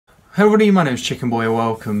Hello everybody, my name is Chicken Boy,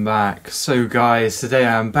 welcome back. So guys, today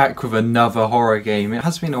I'm back with another horror game. It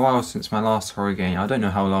has been a while since my last horror game, I don't know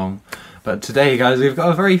how long. But today guys, we've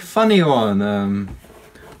got a very funny one.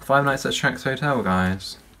 Five Nights at Shrek's Hotel,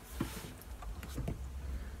 guys.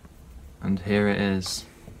 And here it is.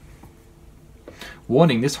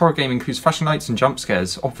 Warning, this horror game includes flashing lights and jump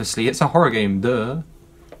scares. Obviously, it's a horror game, duh.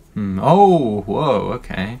 Oh, whoa,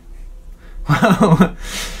 okay. Well,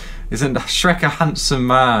 isn't Shrek a handsome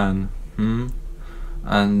man?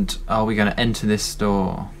 And are we going to enter this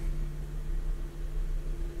door?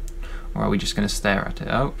 Or are we just going to stare at it?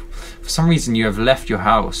 Oh, for some reason you have left your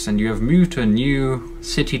house and you have moved to a new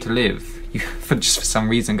city to live. For some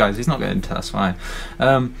reason, guys, he's not going to tell us why.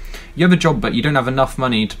 You have a job, but you don't have enough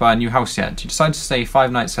money to buy a new house yet. You decide to stay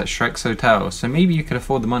 5 nights at Shrek's Hotel, so maybe you could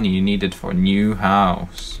afford the money you needed for a new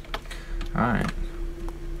house. Alright.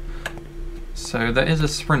 So there is a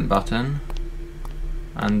sprint button,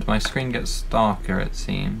 and my screen gets darker, it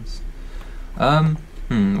seems. Well,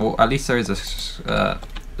 at least there is a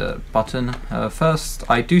button. First,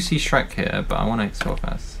 I do see Shrek here, but I want to explore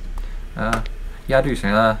first. Yeah, I do see.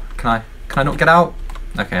 Can I not get out?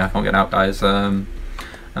 Okay, I can't get out, guys. Hello,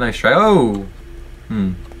 Shrek. Oh!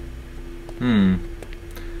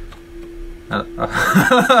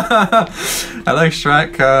 Hello,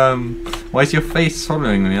 Shrek. Why is your face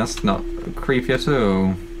following me? That's not creepy at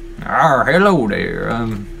all. Hello there.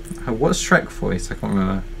 What's Shrek voice? I can't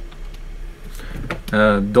remember.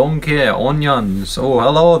 Donkey, onions. Oh,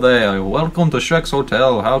 hello there. Welcome to Shrek's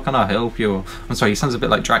Hotel. How can I help you? I'm sorry, he sounds a bit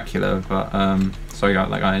like Dracula, but sorry about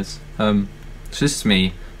that, guys. So this is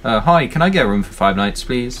me. Hi, can I get a room for 5 nights,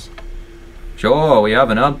 please? Sure, we have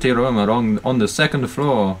an empty room on the 2nd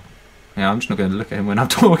floor. Yeah, I'm just not going to look at him when I'm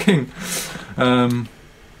talking.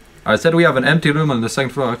 I said we have an empty room on the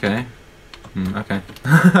 2nd floor. Okay. Okay.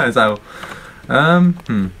 So,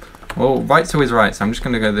 well, right's always right, so I'm just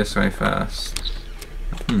going to go this way first.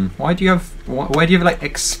 Why do you have like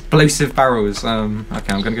explosive barrels? Okay,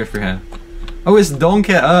 I'm going to go through here. Oh, it's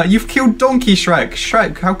Donkey. You've killed Donkey, Shrek.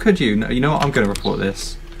 Shrek, how could you? No, you know what? I'm going to report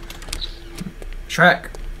this. Shrek,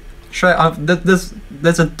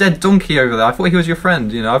 there's a dead donkey over there. I thought he was your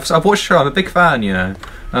friend. You know, I've watched Shrek. I'm a big fan. You know.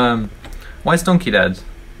 Why is Donkey dead?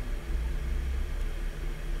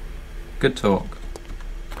 Good talk.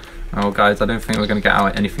 Oh, guys, I don't think we're going to get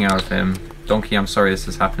anything out of him. Donkey, I'm sorry this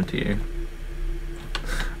has happened to you.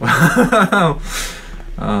 Wow.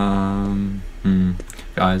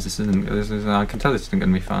 Guys, this is. I can tell this isn't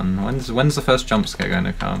going to be fun. When's the first jump scare going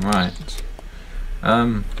to come? Right.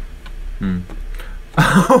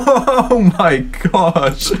 Oh my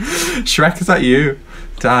gosh! Shrek, is that you?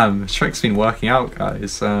 Damn, Shrek's been working out,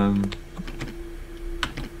 guys. Okay,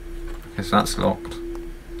 so that's locked.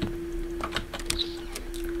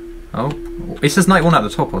 Oh, it says night 1 at the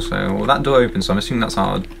top or so. Well, that door opens, so I'm assuming that's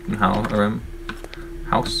our room.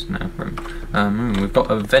 House? No, room. We've got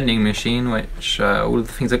a vending machine, which all of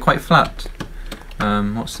the things are quite flat.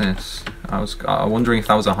 What's this? I was wondering if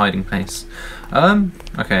that was a hiding place.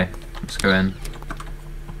 Okay, let's go in.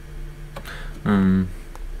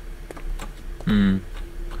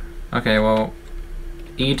 Okay, well,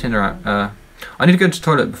 eat, interact. I need to go to the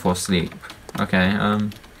toilet before sleep. Okay,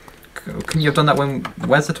 couldn't you have done that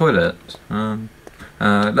where's the toilet?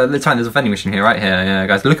 Let's find, there's a vending machine here, right here. Yeah,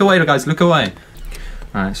 guys, look away, guys, look away.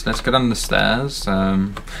 Alright, so let's go down the stairs.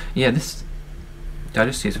 Yeah, this... Did I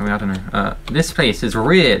just see something? I don't know. This place is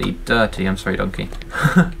really dirty. I'm sorry, Donkey.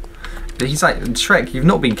 He's like, Shrek, you've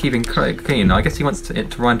not been keeping clean. I guess he wants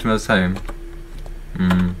it to run to his home.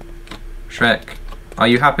 Shrek, are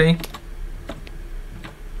you happy?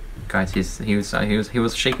 Guys, he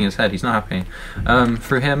was shaking his head. He's not happy.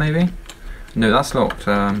 Through here maybe? No, that's locked.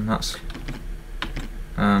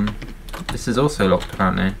 This is also locked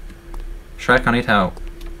apparently. Shrek, I need help.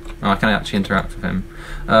 Oh, I can't actually interact with him.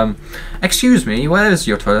 Excuse me, where is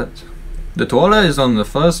your toilet? The toilet is on the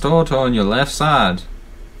first door on your left side.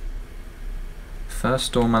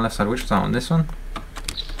 First door on my left side. Which was that one? This one?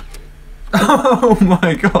 Oh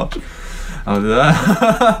my god. Oh, there.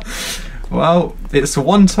 Well, it's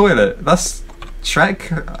one toilet. That's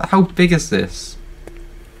Shrek. How big is this?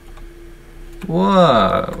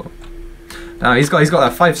 Whoa. Now he's got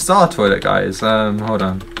that 5-star toilet, guys. Hold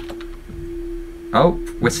on. Oh,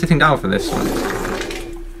 we're sitting down for this one.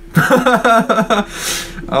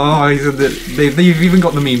 Oh, they've even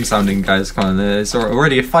got the meme sounding, guys. Come on, it's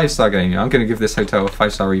already a 5-star game. I'm gonna give this hotel a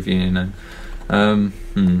 5-star review, you know.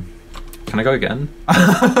 Can I go again?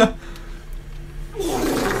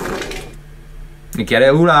 Get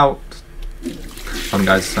it all out. Come on,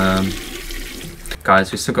 guys.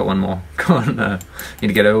 Guys, we still got one more. Come on, need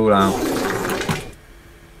to get it all out.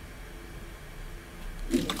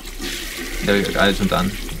 there we go, guys. I'm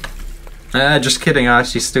done. Just kidding. I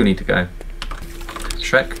actually still need to go.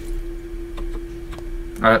 Shrek.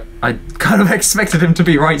 I kind of expected him to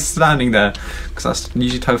be right standing there, because that's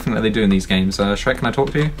usually the type of thing that they do in these games. Shrek, can I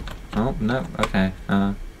talk to you? Oh, no, okay.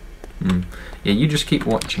 Yeah, you just keep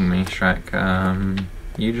watching me, Shrek.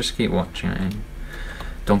 You just keep watching me.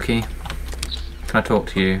 Donkey, can I talk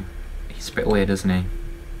to you? He's a bit weird, isn't he?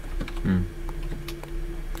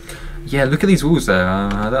 Yeah, look at these walls though.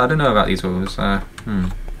 I don't know about these walls. They're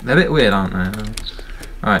a bit weird, aren't they?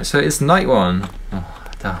 Alright, so it's night one.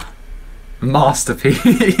 Oh, damn.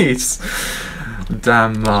 Masterpiece!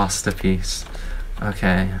 Damn masterpiece.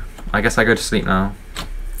 Okay, I guess I go to sleep now.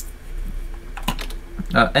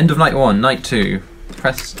 End of night one, night two.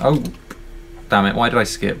 Press. Oh, damn it! Why did I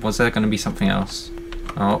skip? Was there going to be something else?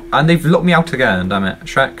 Oh, and they've locked me out again. Damn it,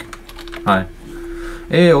 Shrek. Hi.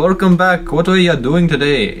 Hey, welcome back. What are you doing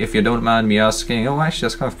today? If you don't mind me asking. Oh, actually,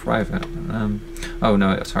 that's kind of private. Oh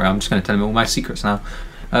no, sorry. I'm just going to tell him all my secrets now.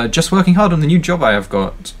 Just working hard on the new job I have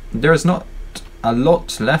got. There is not a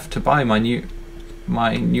lot left to buy my new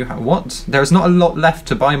house. What? There is not a lot left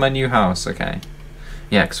to buy my new house. Okay.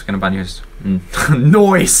 Yeah, because we're going to buy new house.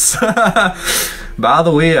 Nice! By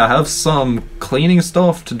the way, I have some cleaning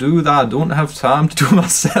stuff to do that I don't have time to do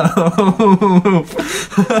myself.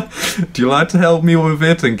 Do you like to help me with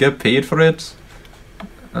it and get paid for it?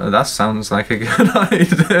 That sounds like a good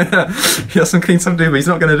idea. He has some clean stuff to do, but he's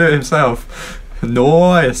not going to do it himself.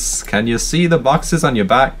 Nice! Can you see the boxes on your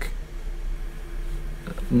back?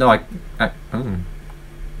 No, I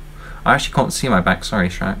actually can't see my back. Sorry,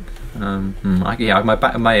 Shrek. Yeah,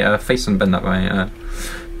 my face isn't bent that way.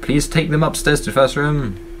 Please take them upstairs to the first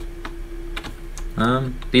room.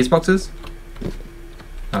 These boxes?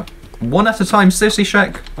 One at a time, seriously,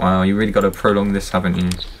 Shrek? Wow, you really got to prolong this, haven't you?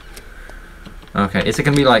 Okay, is it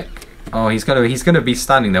gonna be like? Oh, he's gonna be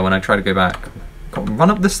standing there when I try to go back. Come on, run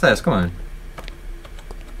up the stairs. Come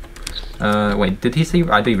on. Wait, did he see?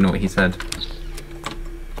 I don't even know what he said.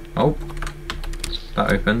 Oh,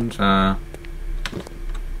 that opened.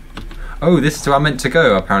 Oh, this is where I'm meant to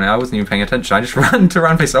go, apparently. I wasn't even paying attention. I just ran to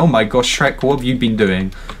round place. Oh my gosh, Shrek, what have you been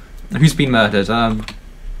doing? Who's been murdered?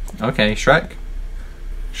 Okay, Shrek?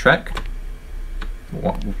 Shrek?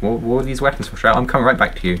 What are these weapons for, Shrek? I'm coming right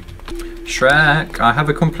back to you. Shrek, I have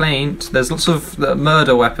a complaint. There's lots of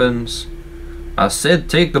murder weapons. I said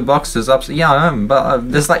take the boxes up. Yeah, I am,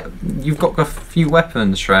 but there's like, you've got a few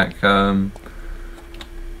weapons, Shrek.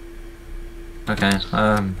 Okay,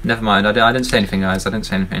 never mind. I didn't say anything, guys. I didn't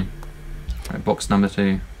say anything. Right, box number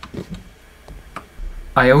 2.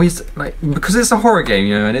 I always, like, because it's a horror game,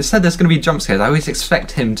 you know, and it said there's going to be jump scares, I always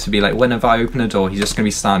expect him to be like, whenever I open a door, he's just going to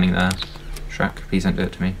be standing there. Shrek, please don't do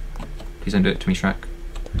it to me. Please don't do it to me, Shrek.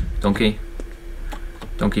 Donkey.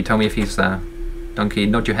 Donkey, tell me if he's there. Donkey,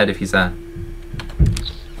 nod your head if he's there.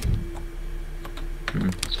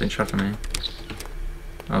 Don't shut at me.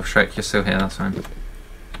 Oh, Shrek, you're still here, that's fine.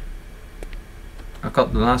 I've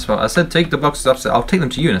got the last one. I said take the boxes upstairs. I'll take them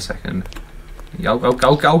to you in a second.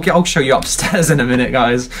 I'll show you upstairs in a minute,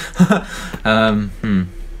 guys. Trying to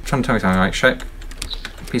tell me something, right? Shrek,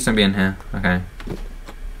 please don't be in here. Okay.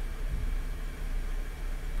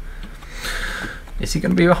 Is he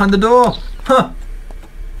going to be behind the door? Huh.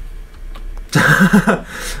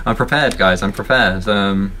 I'm prepared, guys. I'm prepared.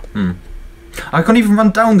 I can't even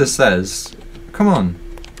run down the stairs. Come on.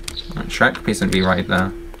 Right, Shrek, please don't be right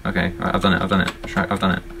there. Okay, right, I've done it. Shrek, I've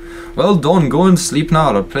done it. Well done, go and sleep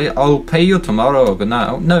now. I'll pay you tomorrow. Good night.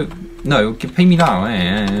 Oh, no, pay me now.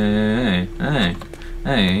 Hey,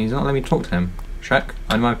 he's not letting me talk to him. Shrek,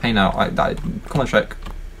 I don't mind paying now. Come on, Shrek.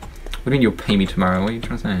 What do you mean you'll pay me tomorrow? What are you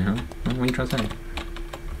trying to say, huh? What are you trying to say?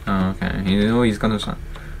 Oh, okay. He's gonna...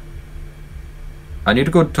 I need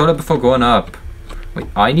to go to the toilet before going up. Wait,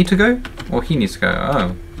 I need to go? Or he needs to go?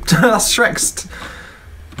 Oh. That's Shrek's...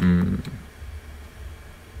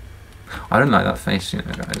 I don't like that face, you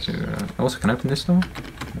know, guys. Also, can I open this door?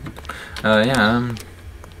 Yeah,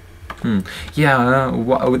 yeah,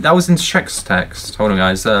 that was in Shrek's text. Hold on,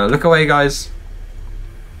 guys. Look away, guys.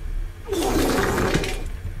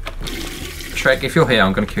 Shrek, if you're here,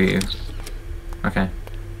 I'm gonna kill you. Okay.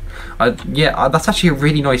 Yeah, that's actually a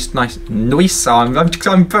really nice. I'm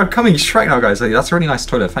becoming Shrek now, guys. That's a really nice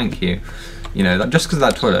toilet. Thank you. You know, just because of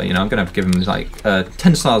that toilet, you know, I'm gonna have to give him like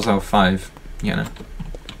 10 stars out of 5. You know.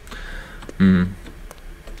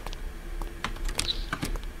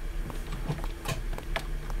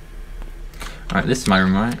 Alright, this is my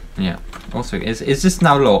room, right? Yeah. Also, is this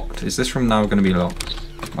now locked? Is this room now going to be locked?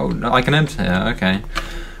 Oh, no, I can enter here, okay.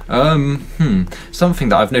 Something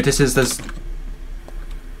that I've noticed is there's...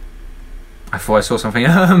 I thought I saw something.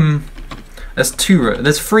 There's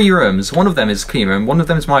there's 3 rooms. One of them is clean room, one of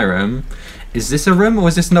them is my room. Is this a room or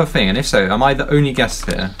is this another thing? And if so, am I the only guest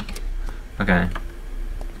here? Okay.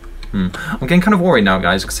 I'm getting kind of worried now,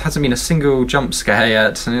 guys, because there hasn't been a single jump scare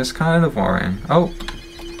yet, and it's kind of worrying. Oh.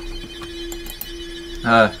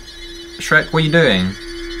 Shrek, what are you doing?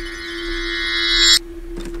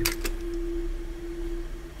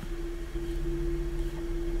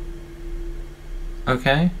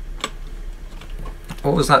 Okay.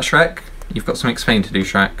 What was that, Shrek? You've got some explaining to do,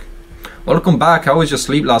 Shrek. Welcome back. I was just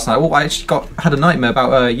asleep last night. Oh, I actually had a nightmare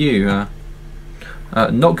about you.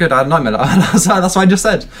 Not good. I had a nightmare. That's what I just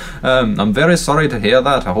said. I'm very sorry to hear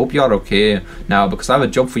that. I hope you're okay now because I have a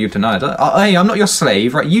job for you tonight. Hey, I'm not your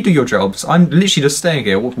slave, right? You do your jobs. I'm literally just staying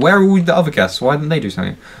here. Where are all the other guests? Why didn't they do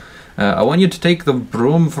something? I want you to take the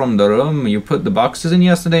broom from the room you put the boxes in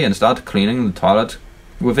yesterday and start cleaning the toilet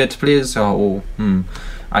with it, please. Oh,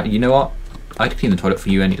 you know what? I'd clean the toilet for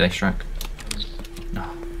you any day, Shrek.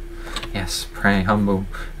 Oh, yes, pray, humble.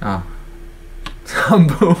 Oh.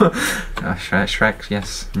 Humble. Shrek,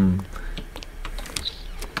 yes.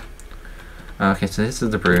 Okay, so this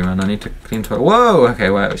is the broom, and I need to clean toilet. Whoa! Okay,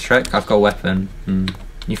 wait, Shrek, I've got a weapon.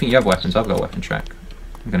 You think you have weapons? I've got a weapon, Shrek.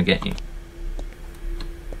 I'm gonna get you.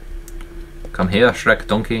 Come here, Shrek,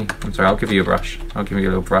 donkey. I'm sorry, I'll give you a brush. I'll give you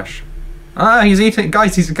a little brush. Ah, he's eating,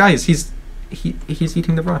 guys. He's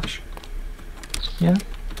eating the brush. Yeah.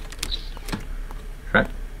 Shrek.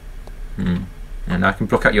 And I can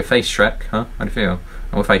block out your face, Shrek, huh? How do you feel?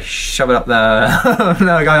 Or if I shove it up there...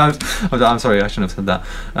 No, guys, I'm sorry, I shouldn't have said that.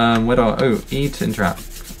 Where do I... Oh, eat, interact.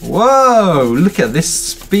 Whoa! Look at this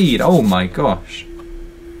speed! Oh my gosh.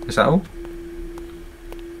 Is that all?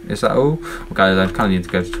 Is that all? Well, guys, I kind of need to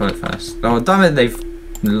go to the toilet first. Oh, damn it,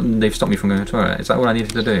 they've stopped me from going to the toilet. Is that all I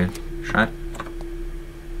needed to do? Shrek?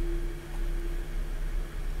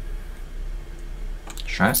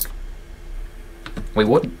 Shrek? Wait,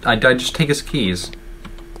 what? Did I just take his keys?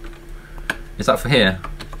 Is that for here?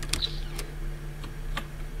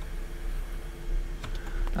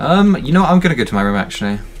 You know what? I'm gonna go to my room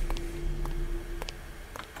actually.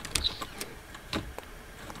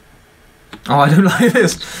 Oh, I don't like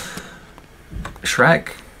this.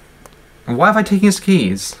 Shrek? Why have I taken his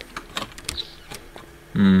keys?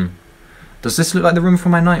 Does this look like the room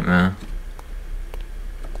from my nightmare?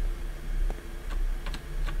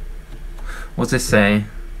 What does this say?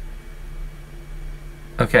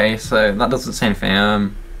 Okay, so that doesn't say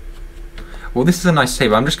anything. Well, this is a nice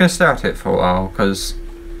table. I'm just going to stare at it for a while, because...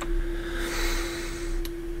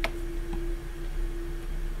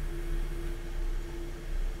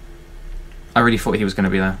 I really thought he was going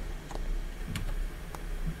to be there.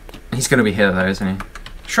 He's going to be here, though, isn't he?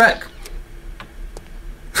 Shrek!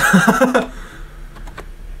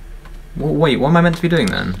 Well, wait, what am I meant to be doing,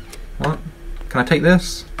 then? What? Can I take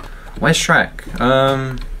this? Where's Shrek?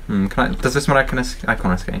 Can I? Does this mean I can't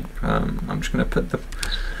escape? I'm just gonna put the.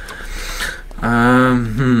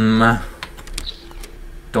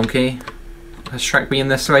 Donkey. Has Shrek been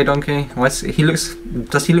this way, Donkey? Does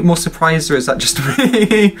he look more surprised, or is that just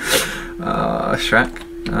me? Shrek.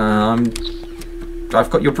 I've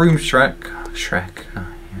got your broom, Shrek. Shrek.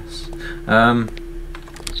 Yes.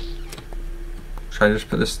 Should I just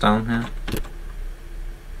put this down here?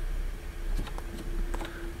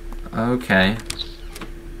 Okay.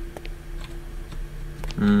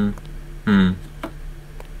 Can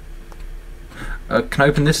I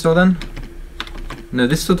open this door then? No,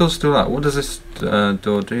 this door's still up. What does this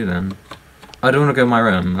door do then? I don't want to go in my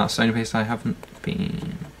room. That's the only place I haven't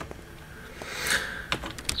been.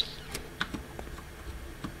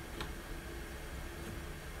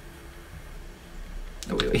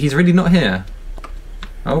 He's really not here.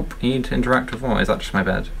 Oh, need to interact with what? Is that just my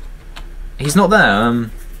bed? He's not there.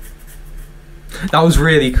 That was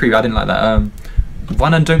really creepy. I didn't like that.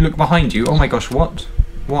 Run and don't look behind you. Oh my gosh, what?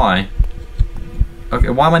 Why? Okay,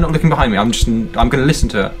 why am I not looking behind me? I'm gonna listen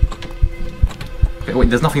to it. Okay, wait,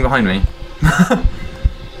 there's nothing behind me.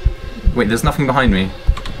 Wait, there's nothing behind me.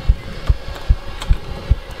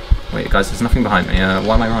 Wait, guys, there's nothing behind me.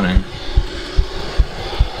 Why am I running?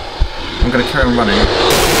 I'm gonna carry on running.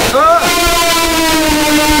 Ah!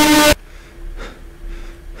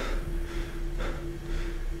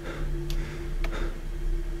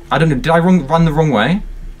 I don't know, did I run the wrong way?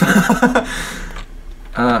 Can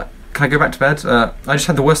I go back to bed? I just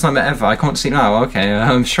had the worst nightmare ever, I can't sleep now. Okay,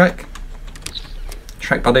 Shrek?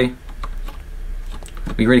 Shrek, buddy?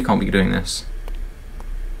 We really can't be doing this.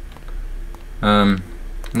 No,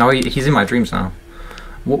 he's in my dreams now.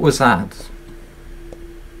 What was that?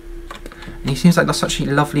 And he seems like that's such a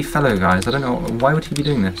lovely fellow, guys. I don't know, why would he be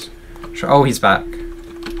doing this? Oh, he's back.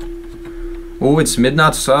 Oh, it's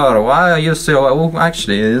midnight, sir. Why are you still... Well,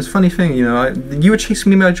 actually, it's a funny thing, you know. You were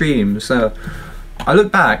chasing me in my dreams. I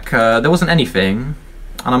look back, there wasn't anything.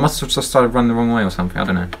 And I must have just started running the wrong way or something. I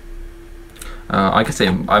don't know. I guess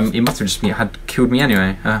it must have just had killed me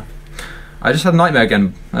anyway. I just had a nightmare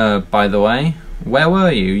again, by the way. Where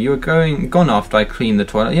were you? You were gone after I cleaned the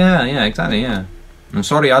toilet. Yeah, exactly, yeah. I'm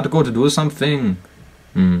sorry, I had to go to do something.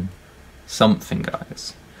 Something,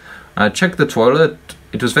 guys. I checked the toilet.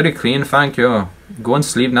 It was very clean, thank you. Go and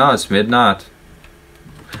sleep now, it's midnight.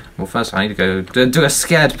 Well, first I need to go do a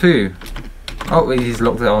scared poo. Oh, he's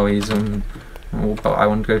locked. Oh, he's oh, but I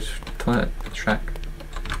want to go to the toilet. Shrek.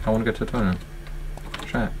 I want to go to the toilet.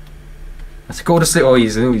 Shrek. I said go to sleep. Oh,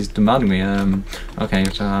 he's demanding me. Okay.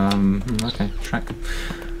 So, okay. Shrek.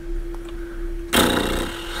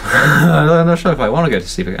 I'm not sure if I want to go to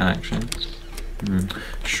sleep again. Actually.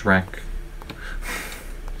 Shrek.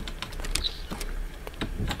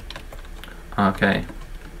 Okay.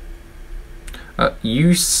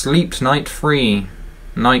 You sleeped night 3,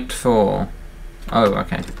 night 4. Oh,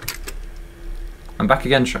 okay. I'm back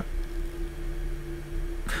again, Shrek.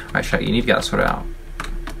 Right, Shrek, you need to get that sorted out.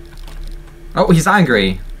 Oh, he's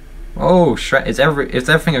angry. Oh, Shrek, is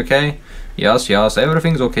everything okay? Yes,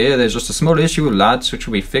 everything's okay. There's just a small issue with lads, which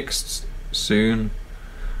will be fixed soon.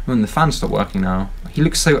 The fan's not working now. He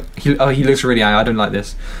looks so... he looks really angry. I don't like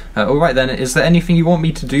this. Alright then, is there anything you want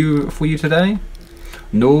me to do for you today?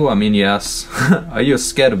 No, I mean yes. Are you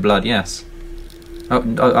scared of blood? Yes.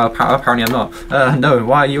 Apparently I'm not. No,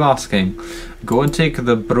 why are you asking? Go and take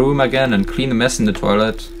the broom again and clean the mess in the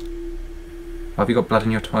toilet. Have you got blood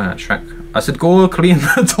in your toilet, Shrek? I said go clean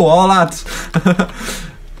the toilet!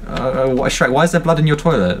 Shrek, why is there blood in your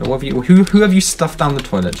toilet? What have you, who have you stuffed down the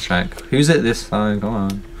toilet, Shrek? Who's it this time? Come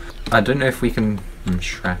on. I don't know if we can...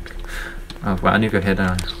 Shrek. Oh, well, I need to go here,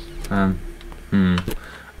 don't I?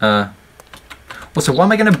 Also, why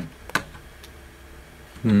am I gonna...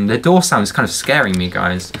 the door sound is kind of scaring me,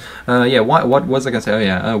 guys. Yeah, what was I gonna say? Oh,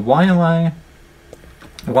 yeah. Why am I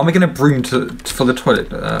gonna broom for the toilet?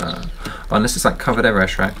 Unless it's like covered everywhere,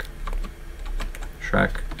 Shrek.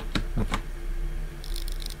 Shrek. Okay.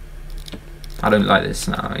 I don't like this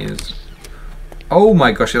now. Oh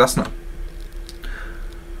my gosh, that's not...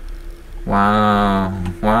 Wow.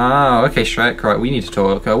 Okay, Shrek, right, we need to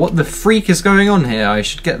talk. What the freak is going on here? I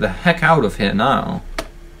should get the heck out of here now.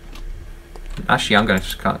 Actually, I'm going to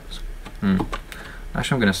just cut.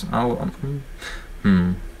 Actually, I'm going to...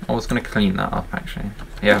 I was going to clean that up, actually.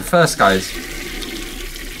 Yeah, first, guys.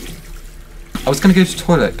 I was going to go to the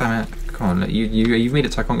toilet, damn it. Come on, you've made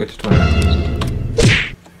it so I can't go to the toilet.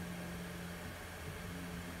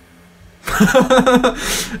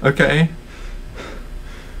 Okay.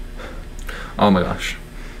 Oh my gosh.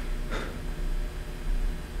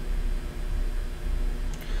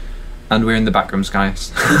 And we're in the back rooms,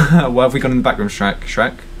 guys. What have we got in the back room, Shrek?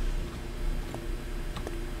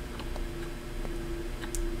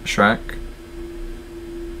 Shrek?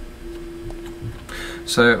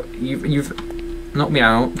 So, you've knocked me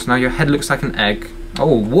out. Now your head looks like an egg.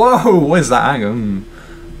 Oh, whoa! What is that angle?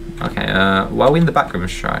 Okay, why are we in the back room,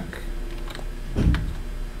 Shrek?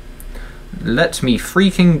 Let me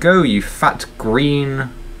freaking go, you fat green.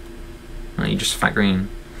 Oh, you just fat green.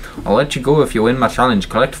 I'll let you go if you win my challenge.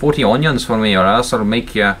 Collect 40 onions for me, or else I'll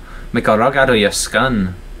make a rug out of your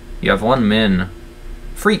skin. You have 1 min.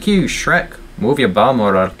 Freak you, Shrek. Move your bum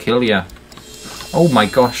or I'll kill you. Oh my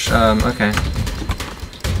gosh. Okay.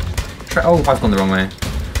 Oh, I've gone the wrong way.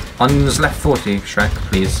 Onions left 40, Shrek.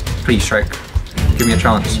 Please, Shrek. Give me a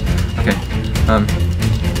chance. Okay.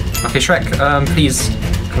 Okay, Shrek. Please.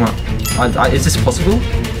 Come on. Is this possible?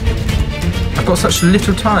 I've got such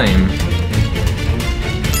little time.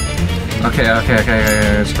 Okay,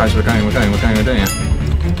 guys, we're doing it.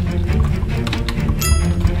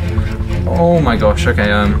 Oh my gosh,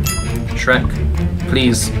 okay, Shrek,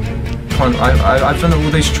 please. Come on, I've done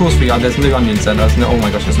all these chores for you. There's no onions there. Oh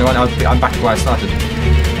my gosh, there's no onions. I'm back to where I started.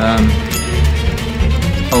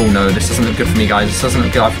 Oh no, this doesn't look good for me, guys. This doesn't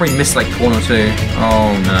look good. I've probably missed like 1 or 2.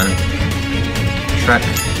 Oh no. Shrek.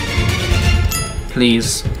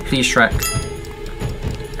 Please, Shrek.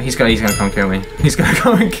 He's gonna come and kill me. He's gonna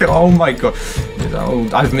come and kill. Oh my god. Oh,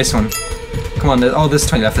 I've missed one. Come on. There's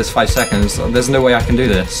 20 left. There's 5 seconds. There's no way I can do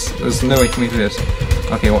this. There's no way for me to do this.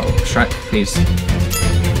 Okay, well, Shrek, please.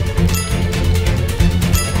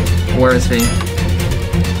 Where is he?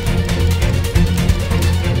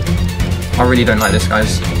 I really don't like this,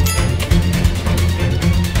 guys.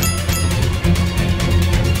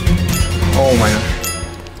 Oh my gosh.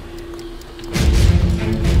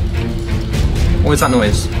 What is that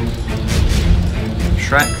noise?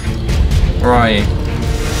 Shrek? Where are you?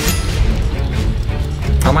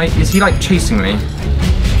 Is he like chasing me?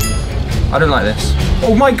 I don't like this.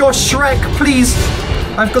 Oh my gosh, Shrek, please!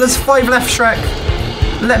 There's 5 left, Shrek.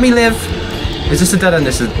 Let me live. Is this a dead end?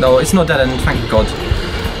 No, it's not a dead end, thank God.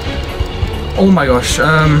 Oh my gosh,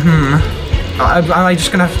 Am I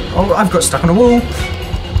just gonna have... Oh, I've got stuck on a wall.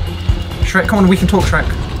 Shrek, come on, we can talk, Shrek.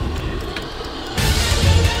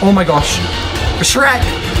 Oh my gosh. Shrek!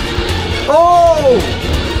 Oh!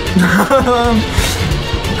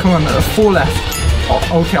 Come on, 4 left.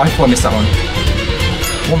 Oh, okay, I thought I missed that one.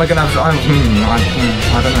 What am I gonna have? I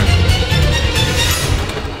don't know.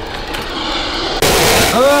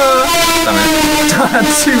 Damn it. I had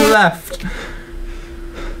 2 left.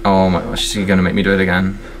 Oh my gosh, is he gonna make me do it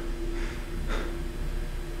again?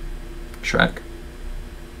 Shrek.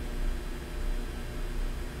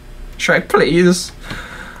 Shrek, please.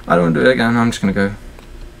 I don't want to do it again. I'm just gonna go.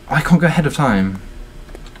 Oh, I can't go ahead of time.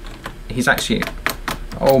 He's actually...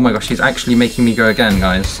 Oh my gosh, he's actually making me go again,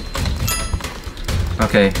 guys.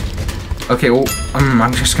 Okay. Okay, well,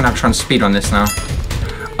 I'm just gonna have to try and speed on this now.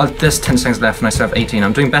 There's 10 seconds left and I still have 18.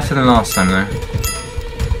 I'm doing better than last time, though.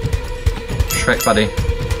 Shrek, buddy.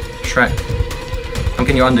 Shrek. I'm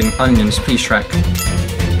getting you onions, please, Shrek.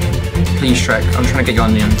 Please, Shrek. I'm trying to get you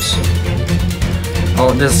onions.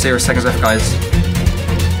 Oh, there's 0 seconds left, guys.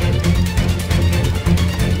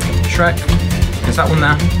 Shrek. Is that one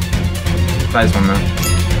there? That is one there.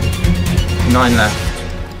 9 left.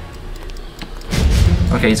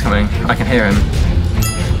 Okay, he's coming. I can hear him.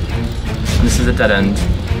 And this is a dead end.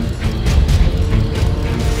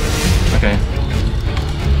 Okay.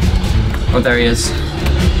 Oh, there he is.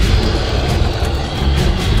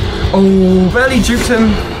 Oh, barely juked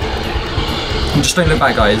him. Just don't look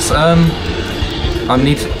back, guys. I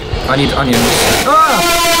need onions.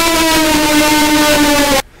 Ah!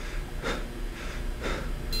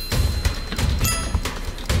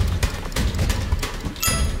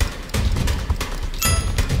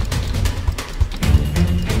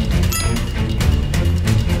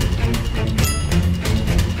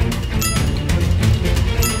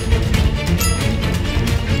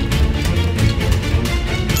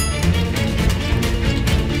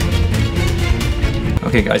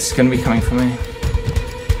 Okay guys, it's gonna be coming for me.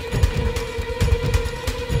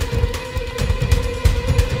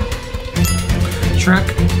 Shrek,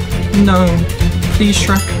 no. Please,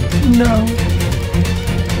 Shrek, no.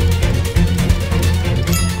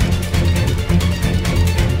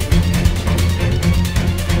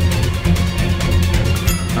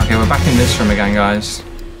 Okay, we're back in this room again, guys.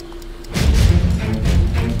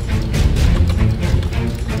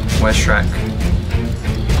 Where's Shrek?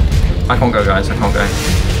 I can't go, guys, I can't go.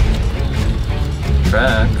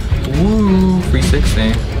 Shrek. Woo,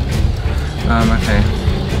 360. Okay.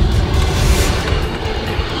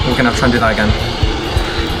 We're gonna have to try and do that again.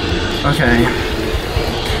 Okay.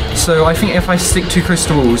 So I think if I stick too close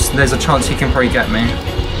to walls, there's a chance he can probably get me.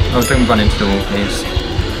 Oh, don't run into the wall, please.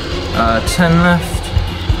 10 left.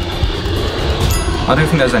 I don't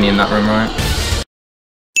think there's any in that room, right?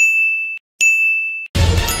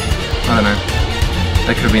 I don't know.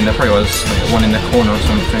 There could have been, there probably was like one in the corner or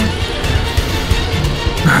something.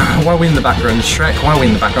 Why are we in the background? Shrek, why are we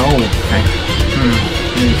in the background? Oh, okay.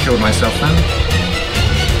 Nearly killed myself then.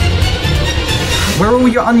 Where are all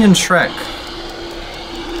your onions, Shrek?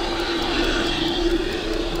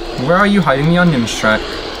 Where are you hiding the onions, Shrek?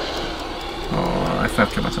 Oh, I think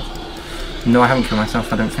I've killed myself. No, I haven't killed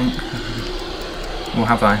myself, I don't think. Or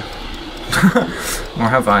have I? Or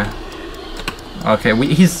have I? Okay,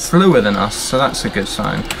 he's slower than us, so that's a good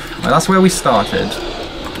sign. Right, that's where we started.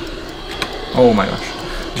 Oh my gosh.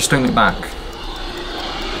 Just don't look back.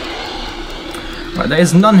 Right, there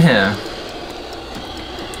is none here.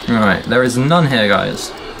 Right, there is none here,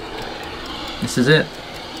 guys. This is it.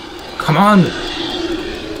 Come on!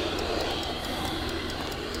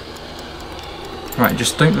 Right,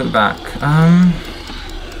 just don't look back. I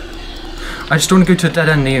just don't want to go to a dead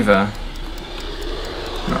end either.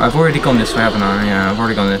 I've already gone this way, haven't I? Yeah, I've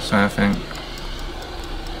already gone this way, I think.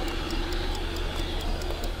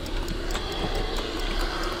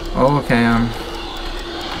 Oh, okay,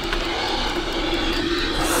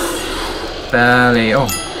 barely. Oh,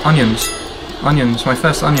 onions. Onions, my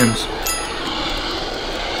first onions.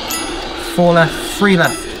 4 left, 3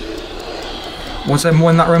 left. Was there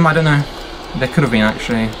more in that room? I don't know. There could have been,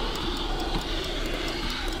 actually.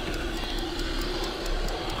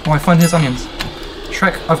 Oh, I find his onions.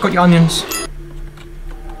 Shrek, I've got your onions.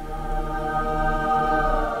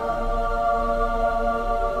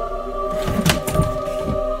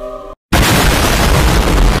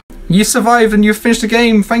 You survived and you finished the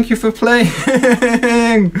game. Thank you for playing.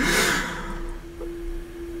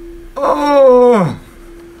 Oh,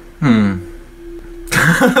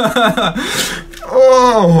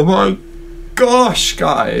 Oh my gosh,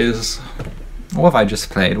 guys. What have I just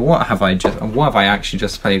played? What have I actually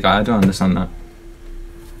just played, guys? I don't understand that.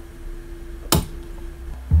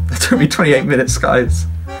 It took me 28 minutes, guys.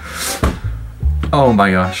 Oh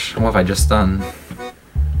my gosh, what have I just done?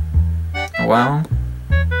 Well,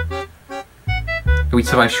 we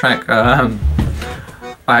survived Shrek.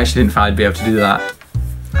 I actually didn't think I'd be able to do that.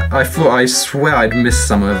 I swear I'd missed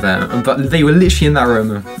some of them, but they were literally in that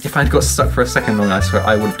room. If I'd got stuck for a second longer, I swear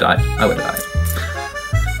I would have died. I would have died.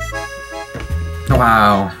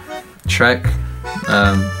 Wow. Shrek,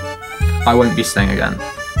 I won't be staying again.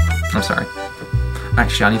 I'm sorry.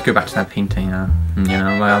 Actually, I need to go back to that painting. You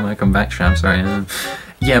know, I might come back, Shrek, I'm sorry.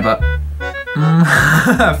 Yeah, but...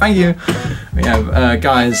 thank you. Yeah,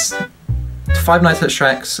 guys, 5 Nights at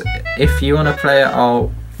Shrek's. If you want to play it,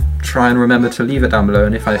 I'll try and remember to leave it down below,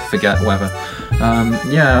 and if I forget, whatever.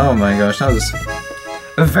 Yeah, oh my gosh, that was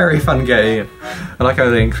a very fun game. I like how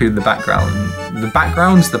they include the background. The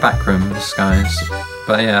backgrounds, the backrooms, guys.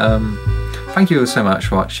 But yeah, thank you so much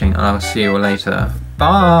for watching, and I'll see you all later.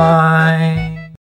 Bye!